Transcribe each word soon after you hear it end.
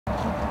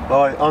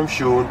Hi, I'm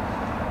Sean.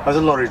 As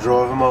a lorry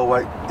driver, my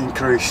weight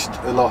increased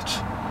a lot.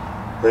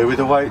 With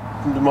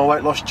my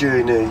weight loss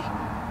journey,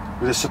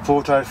 with the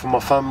support I had from my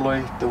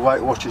family, the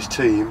Weight Watchers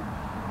team,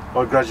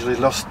 I gradually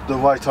lost the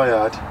weight I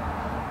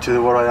had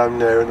to what I am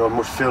now, and I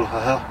must feel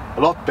a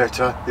lot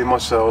better in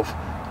myself,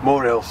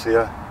 more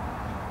healthier,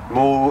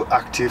 more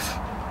active,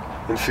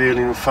 and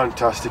feeling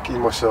fantastic in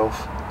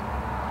myself.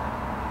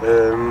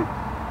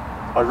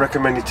 I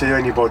recommend it to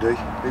anybody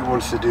who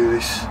wants to do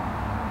this,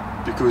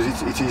 because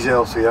it is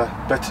healthier,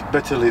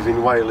 better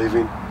living, way of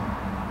living,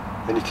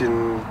 and you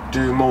can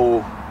do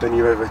more than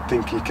you ever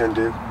think you can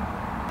do.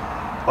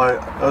 I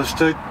was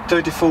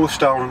 34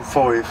 stone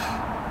 5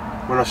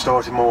 when I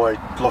started my weight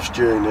loss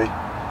journey,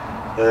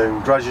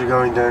 gradually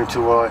going down to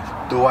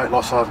the weight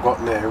loss I've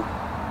got now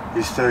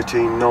is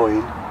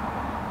 13.9.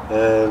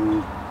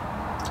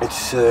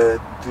 It's the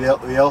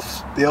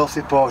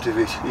healthy part of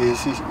it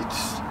is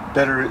it's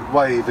better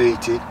way of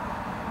eating,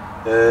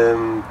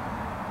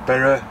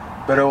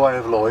 better way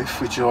of life,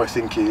 which I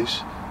think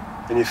is,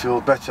 and you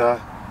feel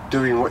better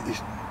doing what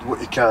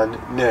you can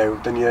now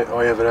than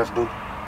I ever have done.